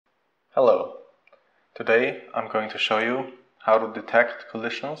Hello. Today I'm going to show you how to detect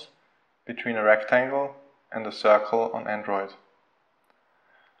collisions between a rectangle and a circle on Android.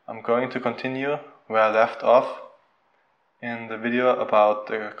 I'm going to continue where I left off in the video about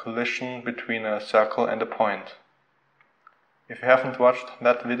the collision between a circle and a point. If you haven't watched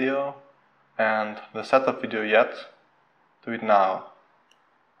that video and the setup video yet, do it now.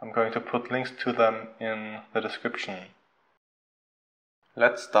 I'm going to put links to them in the description.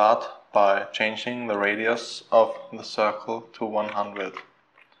 Let's start by changing the radius of the circle to 100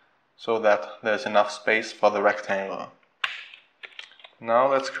 so that there's enough space for the rectangle. Now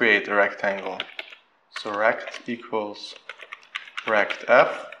let's create a rectangle. So rect equals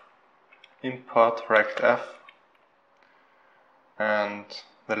rectf, import rectf, and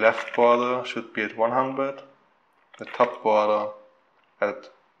the left border should be at 100, the top border at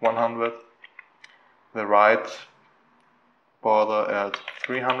 100, the right border at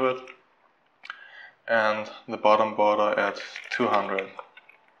 300, and the bottom border at 200.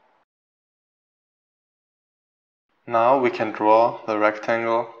 Now we can draw the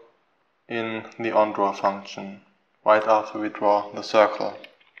rectangle in the onDraw function, right after we draw the circle.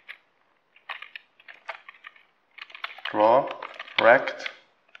 Draw, rect,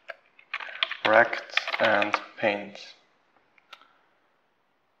 and paint.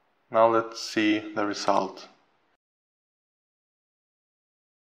 Now let's see the result.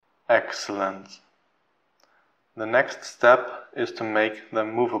 Excellent. The next step is to make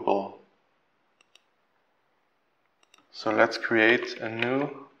them movable. So let's create a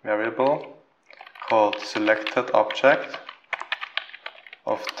new variable called selectedObject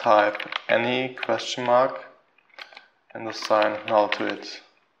of type any ? and assign null to it.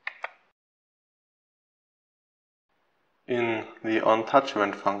 In the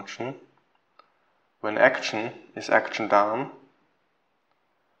onTouchEvent function, when action is action down,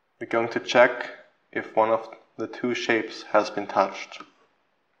 we're going to check if one of the two shapes has been touched.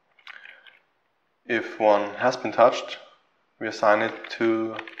 If one has been touched, we assign it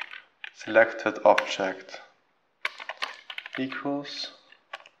to selectedObject equals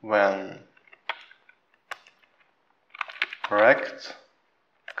when rect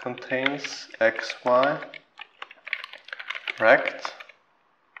contains xy, rect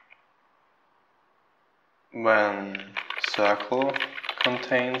when circle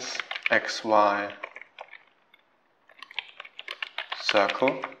contains xy,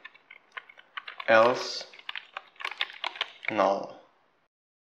 circle, else null.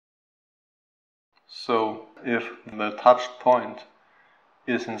 So if the touched point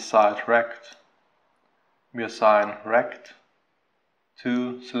is inside rect, we assign rect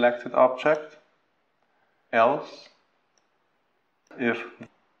to selectedObject, else if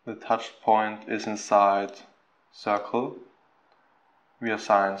the touched point is inside circle, we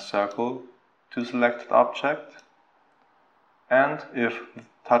assign circle to selectedObject, and if the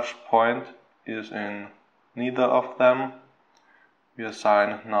touched point is in neither of them, we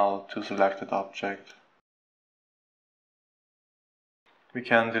assign null to selectedObject. We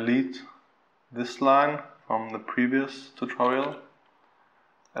can delete this line from the previous tutorial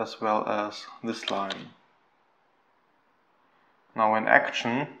as well as this line. Now when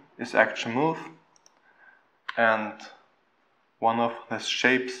action is action move and one of the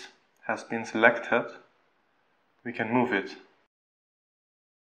shapes has been selected, we can move it.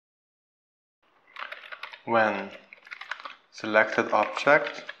 When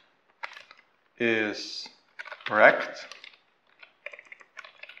selectedObject is rect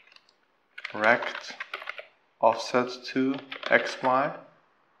offset to xy,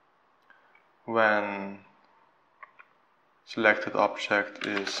 when selectedObject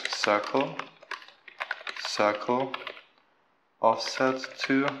is circle offset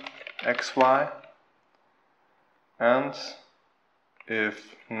to xy, and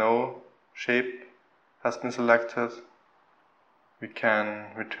if no shape has been selected, we can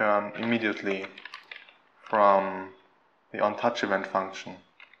return immediately from the onTouchEvent function.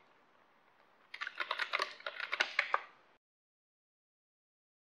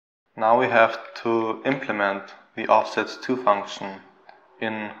 Now we have to implement the offset2 function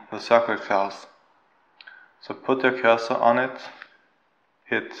in the circle class. So put your cursor on it,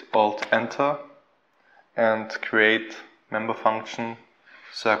 hit Alt Enter, and create member function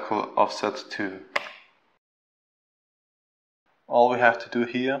circle offset2. All we have to do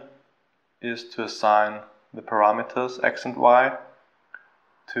here is to assign the parameters x and y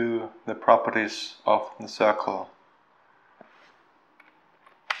to the properties of the circle.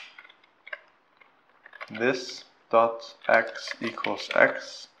 This dot x equals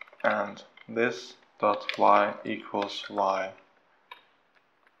x and this dot y equals y.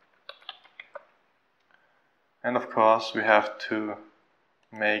 And of course we have to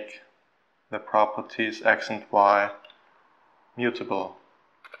make the properties x and y mutable.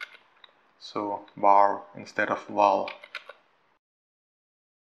 So var instead of val.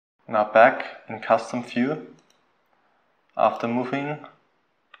 Now back in custom view, after moving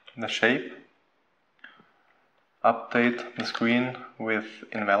the shape, update the screen with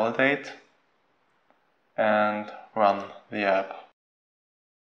invalidate and run the app.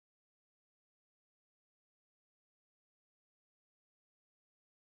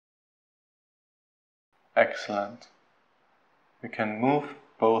 Excellent. We can move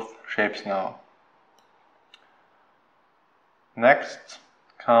both shapes now. Next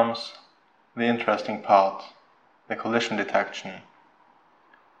comes the interesting part, the collision detection.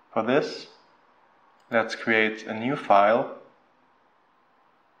 For this, let's create a new file,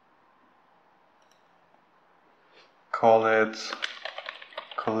 call it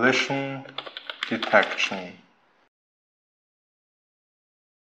collision detection.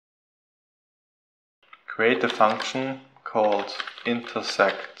 Create a function called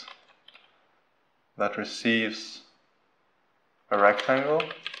intersect that receives a rectangle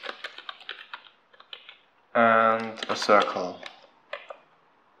and a circle.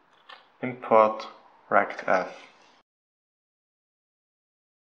 Import rectf.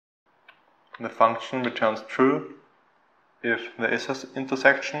 The function returns true if there is an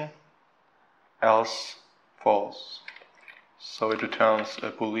intersection, else false. So it returns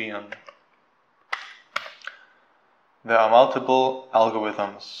a boolean. There are multiple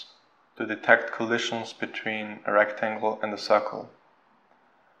algorithms to detect collisions between a rectangle and a circle.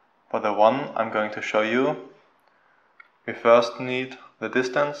 For the one I'm going to show you, we first need the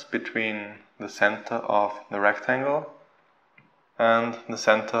distance between the center of the rectangle and the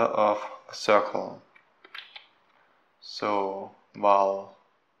center of the circle. So val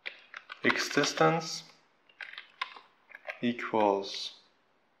x distance equals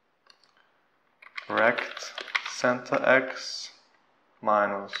rect center x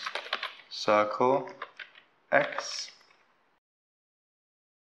minus circle x.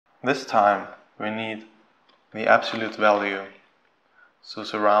 This time we need the absolute value, so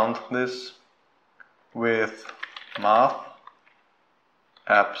surround this with math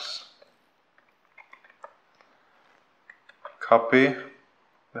abs. Copy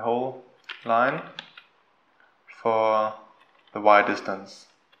the whole line for the y distance.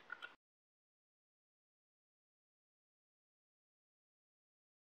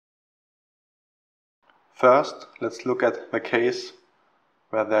 First, let's look at the case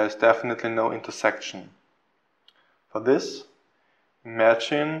where there is definitely no intersection. For this,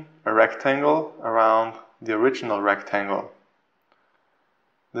 imagine a rectangle around the original rectangle.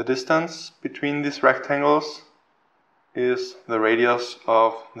 The distance between these rectangles is the radius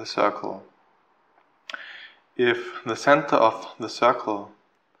of the circle. If the center of the circle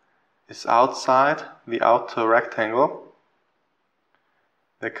is outside the outer rectangle,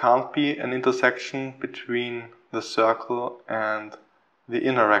 there can't be an intersection between the circle and the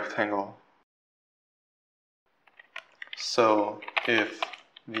inner rectangle. So if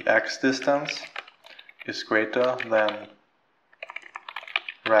the x distance is greater than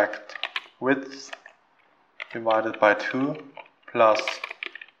rect width divided by 2 plus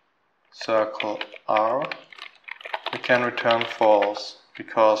circle r, we can return false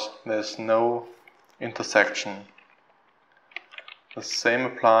because there's no intersection. The same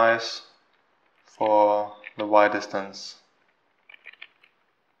applies for the y distance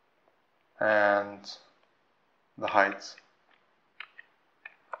and the height.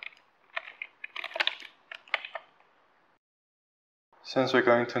 Since we're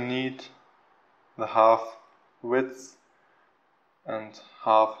going to need the half width and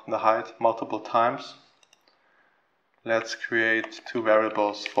half the height multiple times, let's create two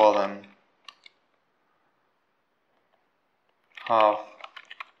variables for them. Half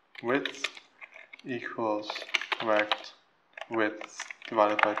width equals rect width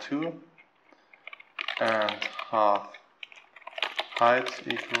divided by 2 and half height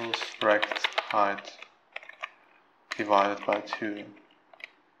equals rect height divided by 2.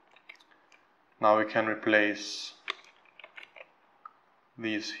 Now we can replace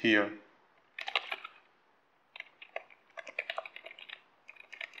these here.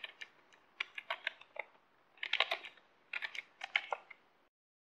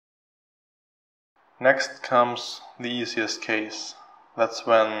 Next comes the easiest case. That's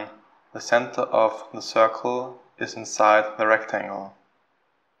when the center of the circle is inside the rectangle.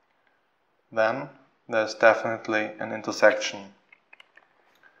 Then there's definitely an intersection.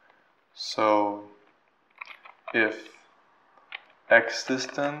 So if x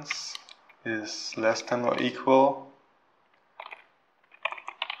distance is less than or equal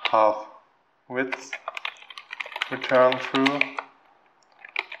half width return true,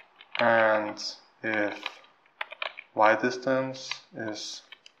 and if y distance is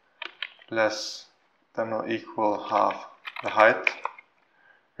less than or equal half the height,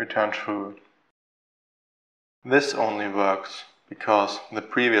 return true. This only works because the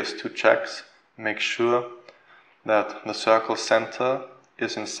previous two checks make sure that the circle center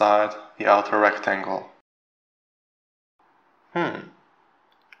is inside the outer rectangle.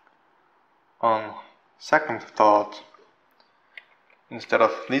 On second thought, instead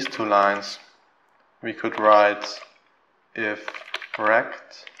of these two lines, we could write if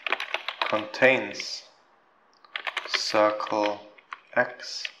rect contains circle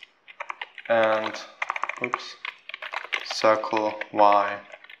x and circle y,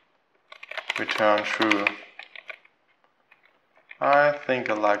 return true. I think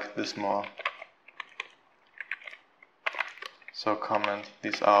I like this more. So comment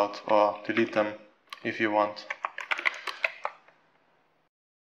these out or delete them if you want.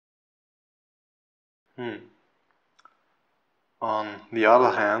 On the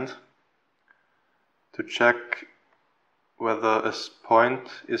other hand, to check whether a point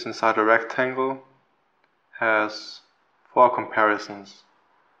is inside a rectangle has 4 comparisons,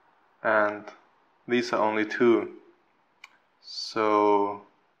 and these are only 2. So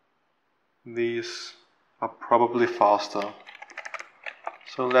these are probably faster.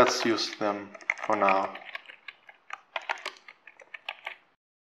 So let's use them for now.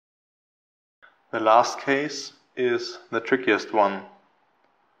 The last case is the trickiest one,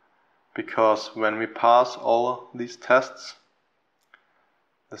 because when we pass all these tests,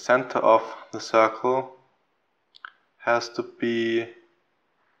 the center of the circle has to be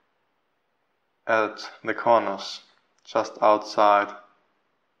at the corners, just outside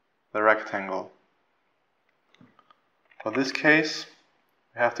the rectangle. For this case,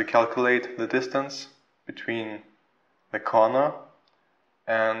 we have to calculate the distance between the corner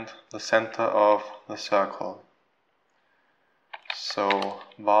and the center of the circle. So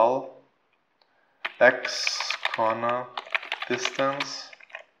val x corner distance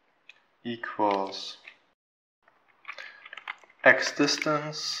equals x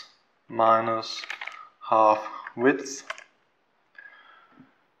distance minus half width.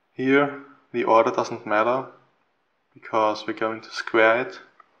 Here the order doesn't matter because we're going to square it.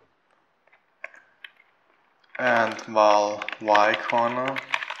 And val y corner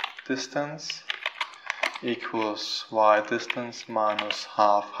distance equals y distance minus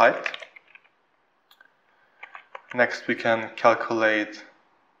half height. Next we can calculate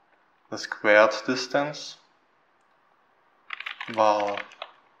the squared distance. Val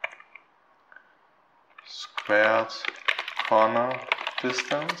squared corner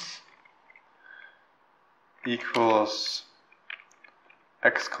distance equals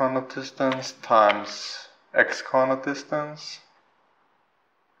x corner distance times x corner distance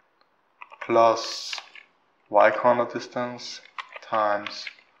plus y corner distance times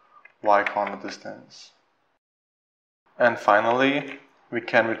y corner distance. And finally, we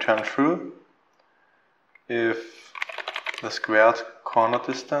can return true if the squared corner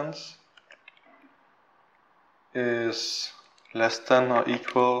distance is less than or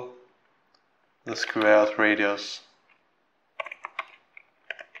equal the squared radius.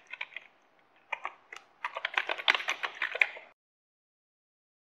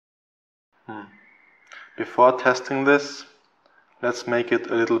 Before testing this, let's make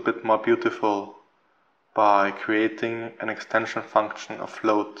it a little bit more beautiful by creating an extension function of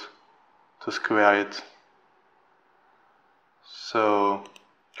float to square it. So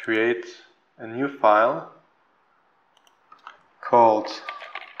create a new file called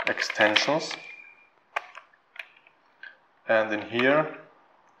extensions, and in here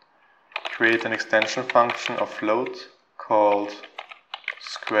create an extension function of float called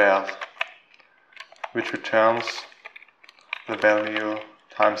squared, which returns the value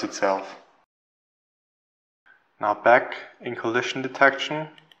times itself. Now back in collision detection,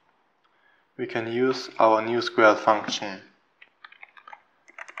 we can use our new squared function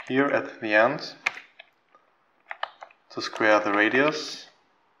here at the end to square the radius,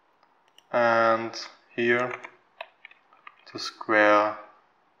 and here to square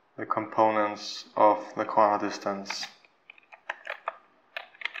the components of the corner distance.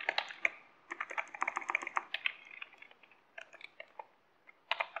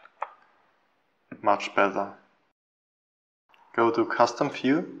 Much better. Go to custom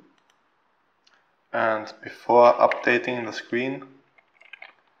view, and before updating the screen,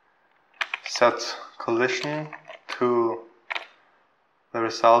 set collision to the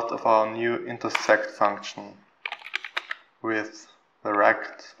result of our new intersect function with the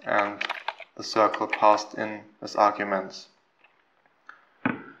rect and the circle passed in as arguments.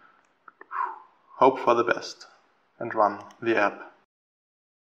 Hope for the best and run the app.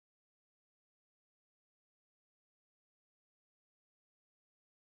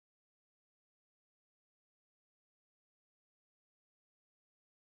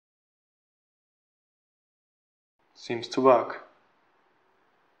 Seems to work.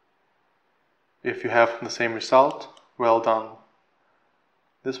 If you have the same result, well done.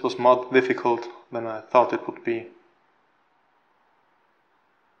 This was more difficult than I thought it would be.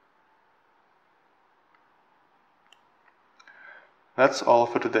 That's all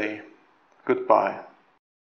for today. Goodbye.